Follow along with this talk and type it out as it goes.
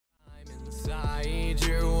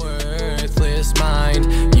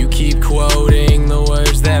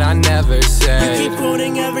keep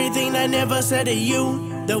quoting everything I never said to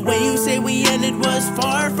you. The way you say we ended was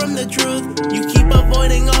far from the truth. You keep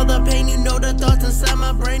avoiding all the pain, you know the thoughts inside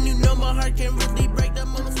my brain. You know my heart can really break the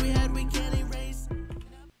moments we had, we can't erase.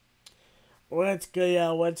 What's good,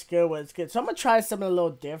 y'all? What's good? What's good? So I'm gonna try something a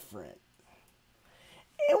little different.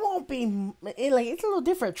 It won't be, it's a little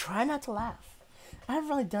different. Try not to laugh. I haven't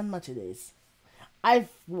really done much of these. I've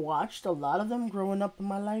watched a lot of them growing up in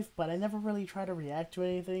my life, but I never really tried to react to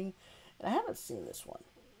anything. And I haven't seen this one.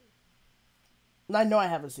 I know I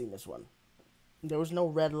haven't seen this one. There was no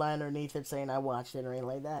red line underneath it saying I watched it or anything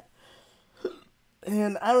like that.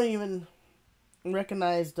 And I don't even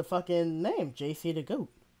recognize the fucking name, JC the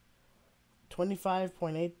Goat.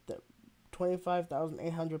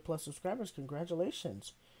 25,800 plus subscribers.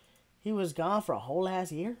 Congratulations. He was gone for a whole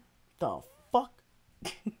ass year? The fuck?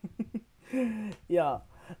 Yo,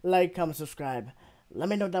 like, comment, subscribe. Let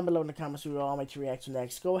me know down below in the comments who all make your reaction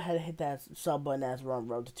next. Go ahead and hit that sub button as we're on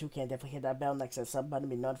road to 2K. Definitely hit that bell next to that sub button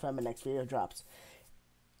to be notified when my next video drops.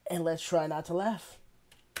 And let's try not to laugh.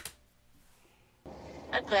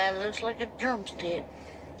 That guy looks like a drumstick.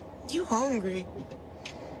 You hungry?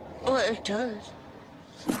 Well, it does.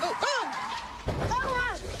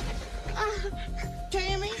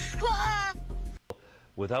 Tammy?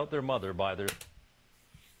 Without their mother by their...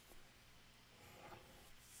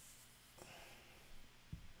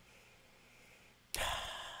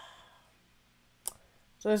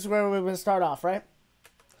 So this is where we're going to start off, right?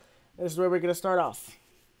 This is where we're going to start off.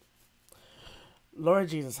 Lord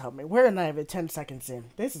Jesus, help me. We're not even 10 seconds in.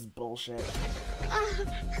 This is bullshit.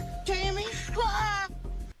 Tammy?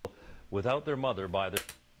 Without their mother by their...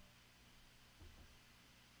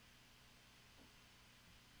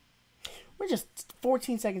 We're just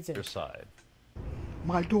 14 seconds in. Their side.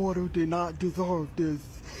 My daughter did not deserve this,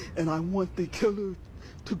 and I want the killer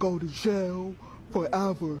to go to jail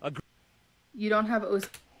forever. You don't have OCD.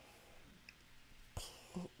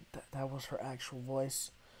 That was her actual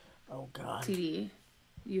voice. Oh, God.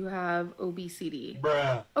 You have obesity.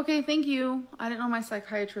 Bruh. Okay, thank you. I didn't know my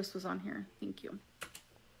psychiatrist was on here. Thank you.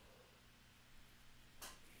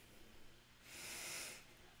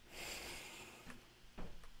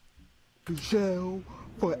 To jail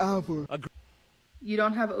forever. You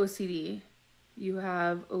don't have OCD. You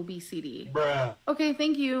have obesity. Bruh. Okay,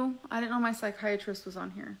 thank you. I didn't know my psychiatrist was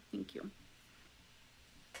on here. Thank you.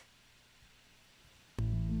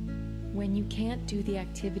 When you can't do the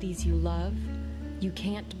activities you love, you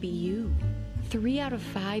can't be you. 3 out of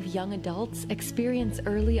 5 young adults experience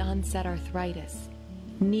early onset arthritis.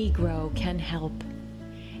 Negro can help.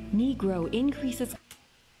 Negro increases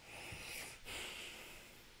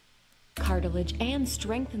cartilage and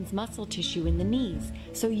strengthens muscle tissue in the knees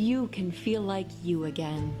so you can feel like you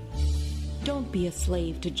again. Don't be a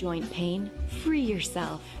slave to joint pain. Free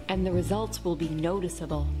yourself, and the results will be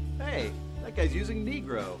noticeable. Hey, that guy's using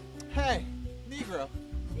Negro. Hey, Negro.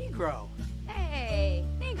 Negro. Hey,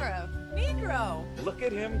 Negro. Negro. Look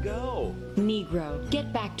at him go. Negro,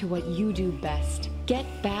 get back to what you do best. Get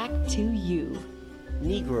back to you.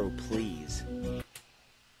 Negro, please.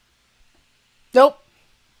 Nope.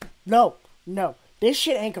 No. No. This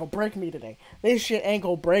shit ain't gonna break me today. This shit ain't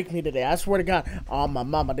gonna break me today. I swear to God. Oh, my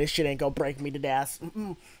mama, this shit ain't gonna break me today.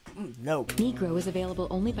 No. Negro is available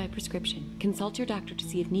only by prescription. Consult your doctor to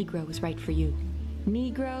see if Negro is right for you.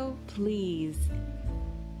 Negro, please.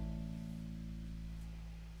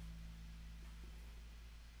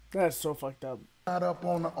 That's so fucked up. Not up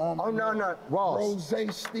on the arm. Oh, no, Ross.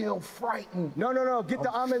 Rose still frightened. No, get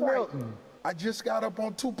the almond milk. I just got up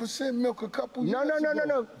on 2% milk a couple years ago.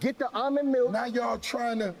 No, get the almond milk. Now y'all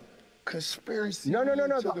trying to conspiracy. No.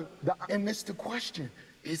 And it's the question.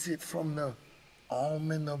 Is it from the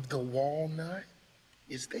almond of the walnut?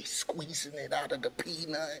 Is they squeezing it out of the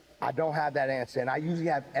peanut? I don't have that answer, and I usually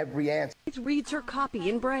have every answer. She reads her copy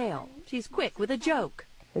in Braille. She's quick with a joke.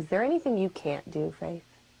 Is there anything you can't do, Faith?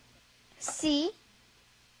 See?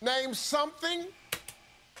 Name something.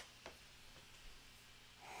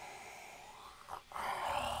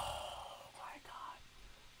 Oh my God.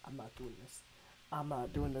 I'm not doing this. I'm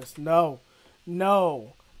not doing this. No.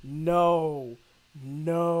 No. No.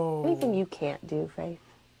 No. Anything you can't do, Faith?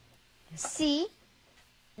 See?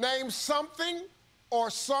 Name something or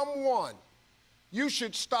someone you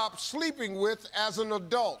should stop sleeping with as an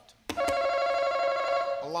adult.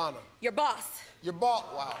 Alana. Your boss. Your boss.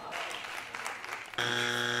 Wow.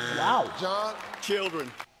 Wow. John. Children.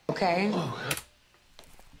 Okay.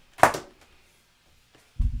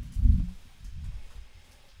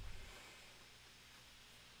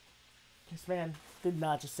 This man did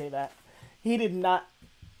not just say that. He did not.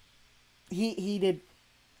 He did.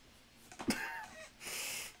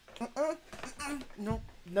 Nope,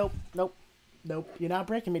 nope, nope, nope. You're not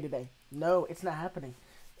breaking me today. No, it's not happening.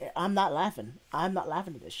 I'm not laughing. I'm not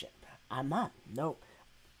laughing at this shit. I'm not. Nope.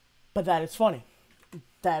 But that is funny.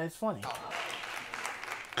 That is funny.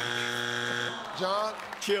 John?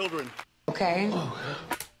 Children. Okay.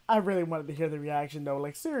 I really wanted to hear the reaction though.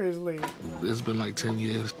 Like, seriously. It's been like 10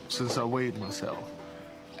 years since I weighed myself.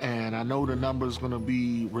 And I know the number's gonna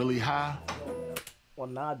be really high. Well,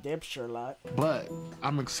 nah, dip, Sherlock. But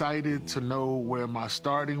I'm excited to know where my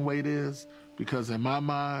starting weight is, because in my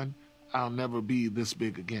mind, I'll never be this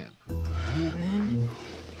big again. You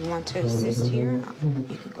want to assist here?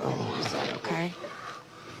 You can go on this side, okay?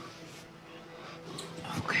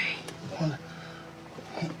 Okay.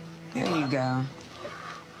 There you go.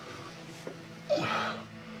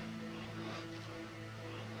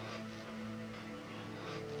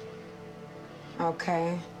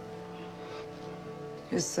 Okay.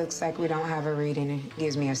 This looks like we don't have a reading. It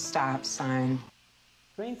gives me a stop sign.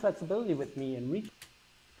 Train flexibility with me and reach.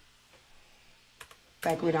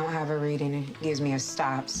 Like we don't have a reading. It gives me a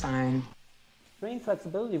stop sign. Train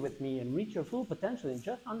flexibility with me and reach your full potential in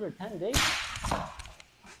just under 10 days.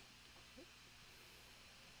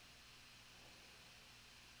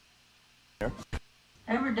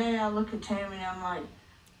 Every day I look at Tammy and I'm like,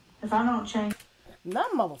 if I don't change.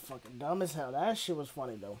 That motherfucking dumb as hell. That shit was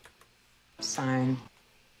funny though. Sign.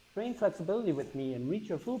 Train flexibility with me and reach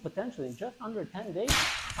your full potential in just under 10 days.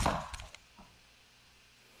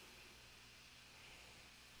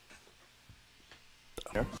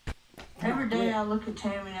 Every day I look at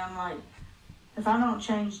Tammy and I'm like, if I don't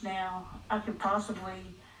change now, I could possibly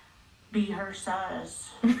be her size.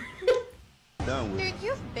 Done with. Dude,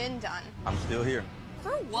 you've been done. I'm still here.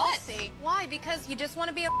 For what? Why? Because you just want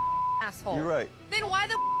to be a asshole. You're right. Then why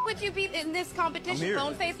the would you be in this competition, I'm here.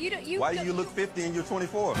 bone face? Why do you look 50 and you're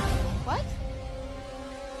 24? What?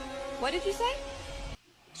 What did you say?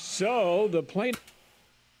 So the plane.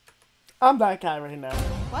 I'm that guy right now.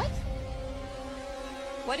 What?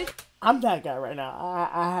 What did? I'm that guy right now.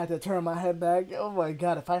 I had to turn my head back. Oh my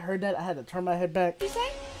god, if I heard that, I had to turn my head back. What did you say?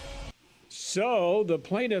 So the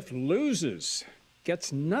plaintiff loses,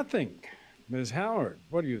 gets nothing. Ms. Howard,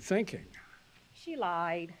 what are you thinking? She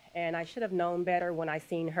lied, and I should have known better when I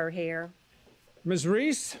seen her hair. Ms.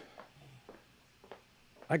 Reese?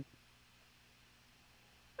 I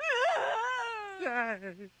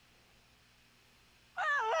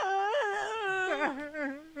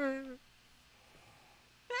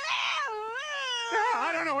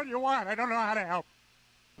don't know what you want. I don't know how to help.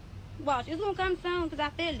 Watch, it's gonna come soon because I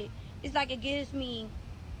feel it. It's like it gives me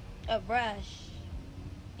a brush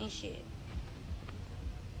and shit.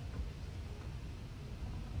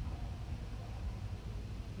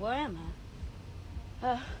 Where am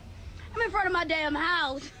I? I'm in front of my damn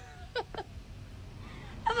house.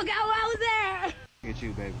 I forgot why I was there. Look at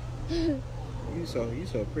you, baby. You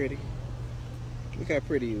so pretty. Look how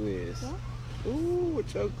pretty you is. Yeah. Ooh,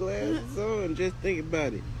 with your glasses on. Just think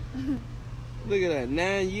about it. Look at that.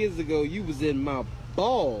 9 years ago, you was in my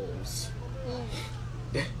balls.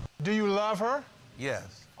 Do you love her?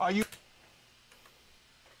 Yes. Are you?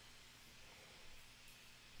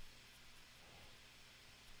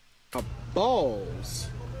 My balls.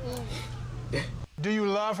 Do you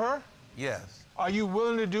love her? Yes. Are you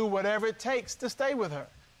willing to do whatever it takes to stay with her?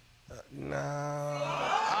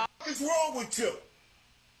 No. What's wrong with you?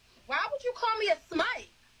 Why would you call me a smite?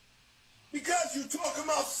 Because you talking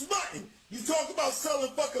about smutting. You talk about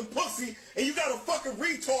selling fucking pussy, and you got a fucking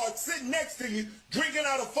retard sitting next to you drinking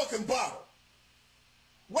out a fucking bottle.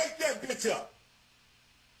 Wake that bitch up.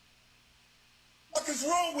 What is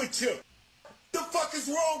wrong with you? The fuck is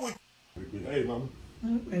wrong with you? Hey, mama.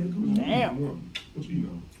 Damn. What you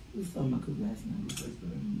know? It was something I cooked last night.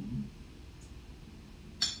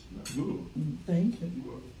 Good. Thank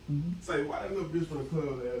you. Say, why that little bitch from the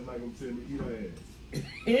club last night gonna tell me eat her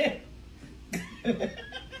ass?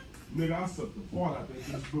 Nigga, I sucked the fart out that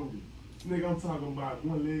bitch booty. Nigga, I'm talking about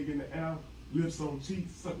one leg in the air, lips on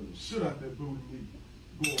cheeks, sucking the shit out that booty, nigga.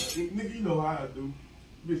 Going, nigga, you know how I do.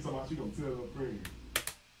 Bitch talking about she gonna tell her friend.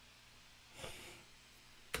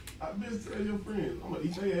 I bitch tell your friends, I'm gonna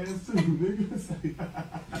eat your ass too, nigga.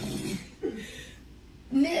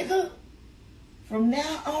 Nigga, from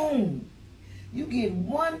now on, you get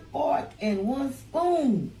one fork and one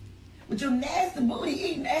spoon with your nasty booty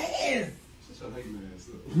eating ass. Shut your hating ass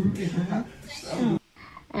up.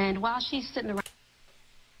 And while she's sitting around.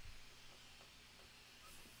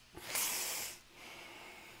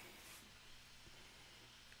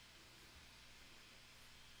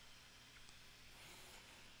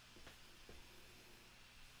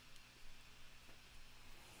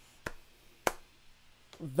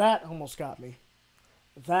 That almost got me.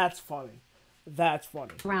 That's funny. That's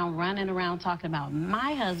funny. Running around talking about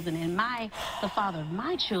my husband and the father of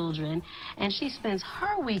my children, and she spends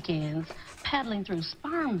her weekends peddling through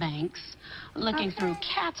sperm banks, looking through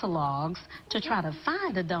catalogs to try to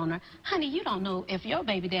find a donor. Honey, you don't know if your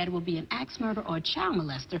baby daddy will be an axe murderer or a child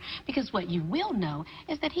molester, because what you will know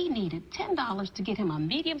is that he needed $10 to get him a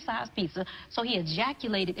medium-sized pizza, so he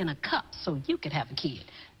ejaculated in a cup so you could have a kid.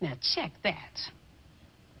 Now check that.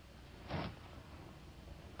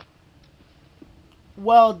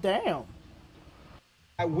 Well, damn.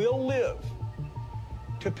 I will live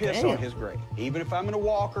to piss on his grave. Even if I'm in a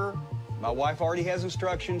walker, my wife already has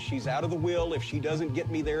instructions. She's out of the will. If she doesn't get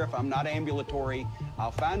me there, if I'm not ambulatory, I'll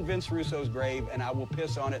find Vince Russo's grave and I will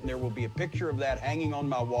piss on it, and there will be a picture of that hanging on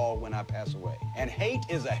my wall when I pass away. And hate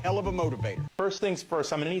is a hell of a motivator. First things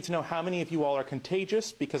first, I'm going to need to know how many of you all are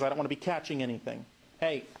contagious, because I don't want to be catching anything.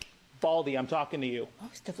 Hey, Baldy, I'm talking to you.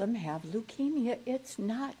 Most of them have leukemia. It's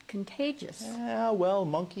not contagious. Yeah, well,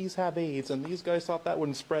 monkeys have AIDS, and these guys thought that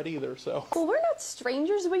wouldn't spread either, so. Well, we're not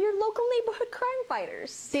strangers. We're your local neighborhood crime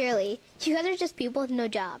fighters. Barely. You guys are just people with no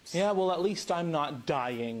jobs. Yeah, well, at least I'm not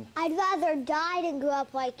dying. I'd rather die than grow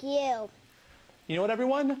up like you. You know what,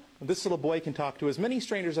 everyone? This little boy can talk to as many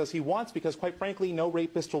strangers as he wants, because, quite frankly, no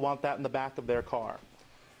rapist will want that in the back of their car.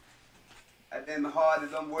 And then the hard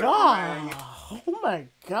as I'm working God. Oh my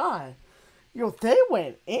God. Yo, they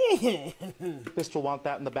went in. Rapist will want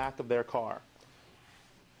that in the back of their car.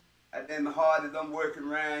 And then the hard as I'm working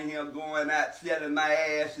around here, going out selling my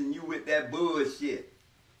ass, and you with that bullshit.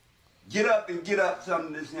 Get up and get up some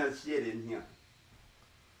of this here shit in here.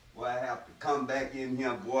 Boy, I have to come back in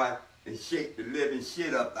here, boy, and shake the living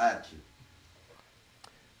shit up at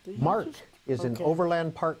you. Mark is in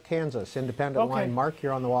Overland Park, Kansas. Independent line. Mark,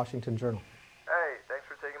 you're on the Washington Journal. Hey, thanks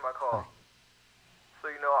for taking my call. So,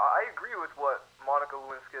 you know, I agree with what Monica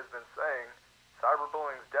Lewinsky has been saying.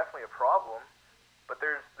 Cyberbullying is definitely a problem, but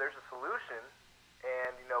there's a solution.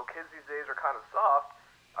 And, you know, kids these days are kind of soft.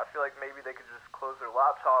 I feel like maybe they could just close their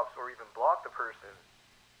laptops or even block the person.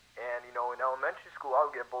 And, you know, in elementary school, I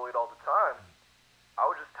would get bullied all the time. I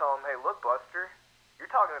would just tell them, hey, look, Buster, you're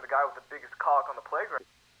talking to the guy with the biggest cock on the playground.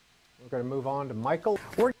 We're going to move on to Michael.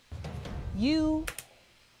 You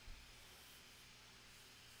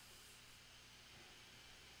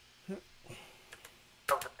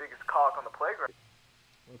the biggest cock on the playground.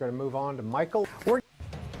 We're going to move on to Michael.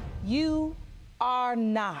 You are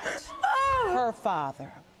not her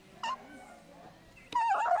father.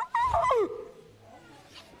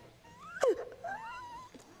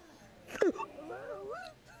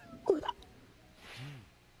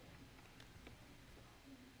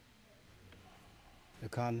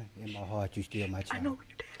 Connor, in my heart, you still my child. I know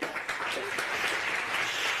you did.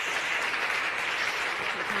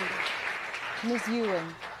 Miss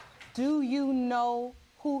Ewing, do you know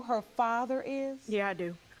who her father is? Yeah, I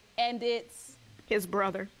do. And it's his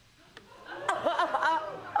brother.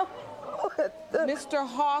 Mr.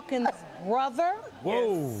 Hawkins' brother?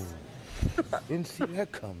 Whoa. Didn't see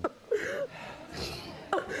that coming.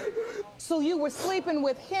 So you were sleeping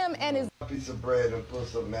with him and his... A piece of bread and put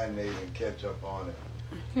some mayonnaise and ketchup on it.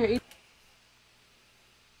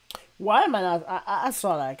 Why am I not? I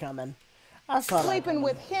saw that coming. I saw sleeping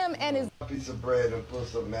with him and his... A piece of bread and put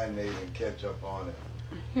some mayonnaise and ketchup on it.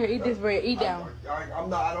 Here, eat this bread. Eat down.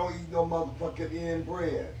 I don't eat no motherfucking end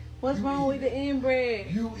bread. What's wrong with the end bread?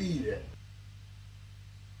 You eat it.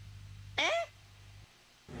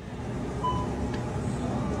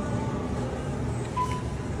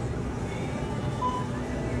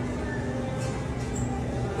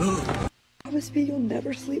 Promise me you'll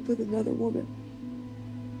never sleep with another woman.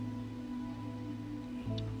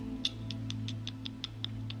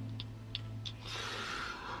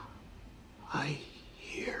 I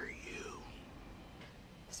hear you.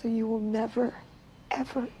 So you will never,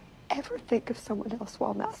 ever, ever think of someone else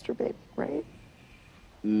while masturbating, right?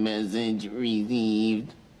 Message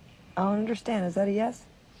received. I don't understand. Is that a yes?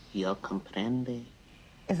 Yo comprende.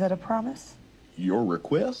 Is that a promise? Your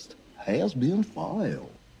request has been filed.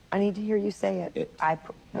 I need to hear you say it. I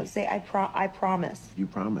promise. You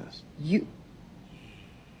promise. You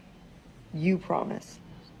promise.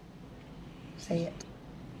 Say it.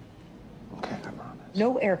 Okay, I promise.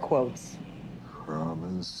 No air quotes.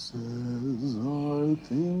 Promises are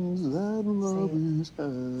things that lovers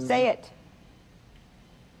have. Say it.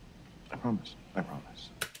 I promise. I promise.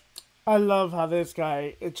 I love how this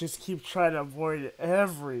guy, it just keeps trying to avoid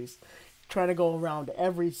trying to go around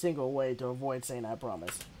every single way to avoid saying I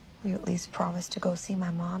promise. You at least promise to go see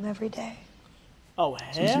my mom every day. Oh,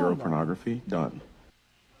 Some zero hell no. pornography, done.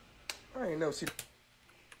 I ain't no see.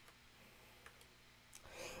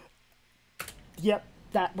 Yep,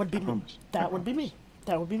 that would be me. That would be me.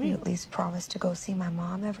 That would be me. You at least promise to go see my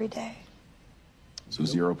mom every day. So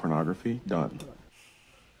zero pornography? Done.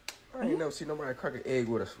 I ain't never seen nobody crack an egg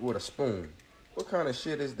with a spoon. What kind of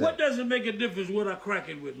shit is that? What does it make a difference what I crack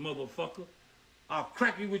it with, motherfucker? I'll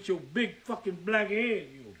crack it with your big fucking black head,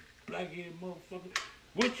 you black-headed motherfucker.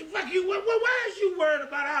 What you fuck you? Why is you worried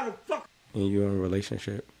about how the fuck? And you're in a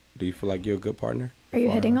relationship. Do you feel like you're a good partner? Are you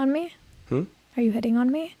hitting on me? Hmm? Are you hitting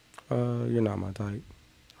on me? You're not my type.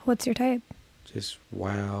 What's your type? Just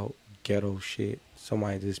wild, ghetto shit.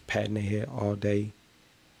 Somebody just patting their head all day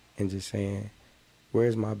and just saying,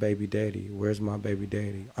 where's my baby daddy? Where's my baby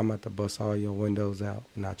daddy? I'm about to bust all your windows out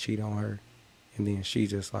and I cheat on her. And then she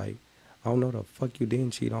just like, I don't know the fuck you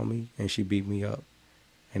didn't cheat on me. And she beat me up.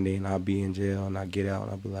 And then I'll be in jail and I get out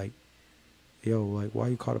and I'll be like, yo, like, why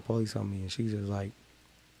you call the police on me? And she's just like,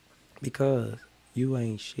 because you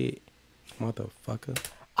ain't shit, motherfucker.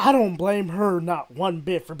 I don't blame her not one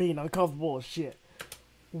bit for being uncomfortable as shit.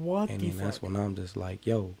 What and the then fuck? that's when I'm just like,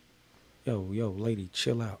 yo, lady,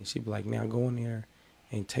 chill out. And she be like, now go in there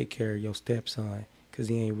and take care of your stepson because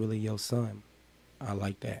he ain't really your son. I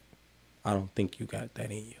like that. I don't think you got that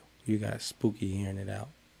in you. You got spooky hearing it out.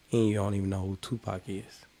 And you don't even know who Tupac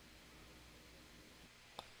is.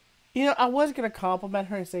 You know, I was going to compliment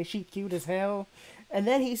her and say she cute as hell. And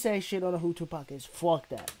then he says shit on who Tupac is. Fuck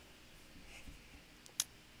that.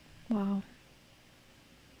 Wow.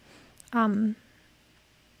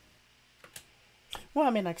 Well, I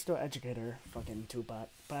mean, I can still educate her, fucking Tupac.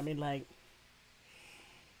 But I mean, like,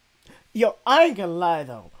 yo, I ain't gonna lie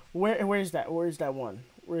though. Where's that one?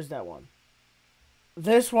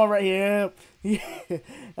 This one right here. Yeah.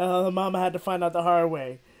 Mama had to find out the hard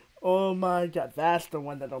way. Oh my god, that's the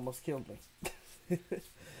one that almost killed me.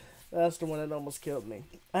 That's the one that almost killed me.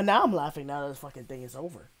 And now I'm laughing now that this fucking thing is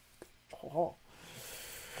over. Oh.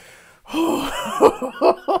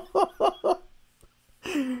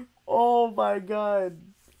 Oh my god.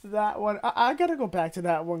 That one. I gotta go back to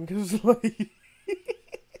that one because, like.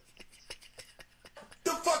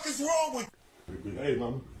 The fuck is wrong with you? Hey,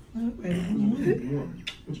 mama.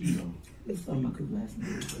 What you doing? It's something you cooked last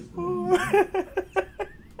night.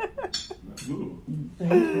 Good.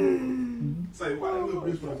 Thank you. Say, why that little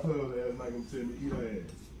bitch from the club last night gonna tell me eat her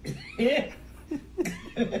ass?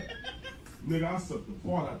 Nigga, I sucked the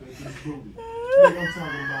fart out that bitch booty. Nigga, I'm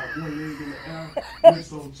talking about one leg in the air,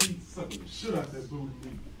 lips on cheeks, sucking the shit out that booty.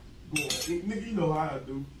 Nigga, you know how I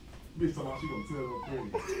do. Bitch talking about she gonna tell her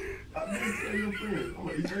friends. I didn't tell your friends. I'm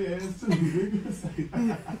gonna eat their ass too,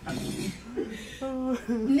 nigga.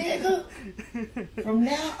 Nigga, from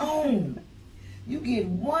now on, you get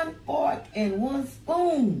one fork and one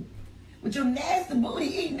spoon with your nasty booty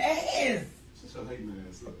eating ass. Shut your hating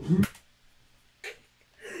ass up.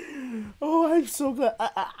 Oh, I'm so glad.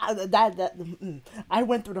 I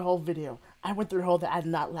went through the whole video. I went through the whole thing. I did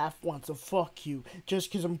not laugh once, so fuck you. Just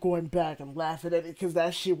because I'm going back and laughing at it because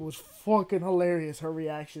that shit was fucking hilarious. Her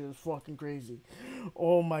reaction is fucking crazy.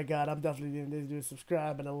 Oh my god, I'm definitely going to do a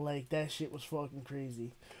subscribe and a like. That shit was fucking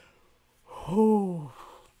crazy. Oh.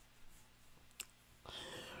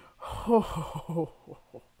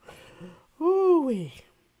 Ooh-wee.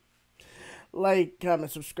 Like,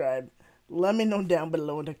 comment, subscribe. Let me know down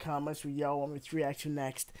below in the comments what y'all want me to react to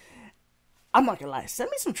next. I'm not gonna lie, send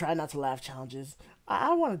me some try not to laugh challenges.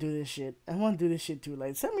 I want to do this shit. I want to do this shit too.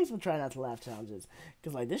 Like, send me some try not to laugh challenges.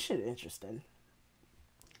 Because, like, this shit is interesting.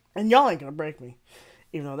 And y'all ain't gonna break me.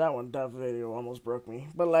 Even though that video almost broke me.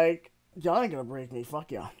 But, like, y'all ain't gonna break me.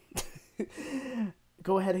 Fuck y'all.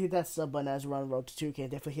 Go ahead and hit that sub button as we're on the road to 2K.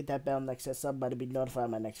 Definitely hit that bell next to that sub button to be notified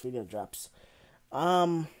when my next video drops.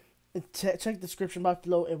 Check the description box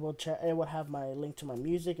below. It will have my link to my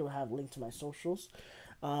music. It will have a link to my socials.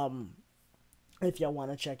 If y'all want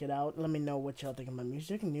to check it out, let me know what y'all think of my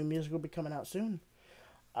music. New music will be coming out soon.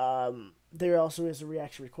 There also is a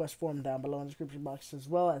reaction request form down below in the description box, as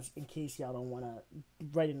well as in case y'all don't want to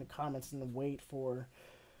write in the comments and wait for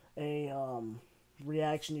a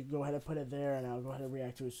reaction. You can go ahead and put it there, and I'll go ahead and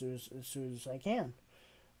react to it as soon as I can.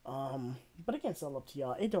 But again, it's all up to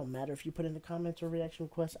y'all. It don't matter if you put in the comments or reaction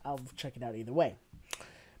requests. I'll check it out either way.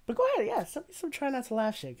 But go ahead, yeah, send me some try not to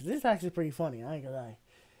laugh shit, because this is actually pretty funny. I ain't gonna lie.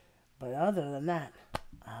 But other than that,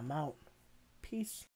 I'm out. Peace.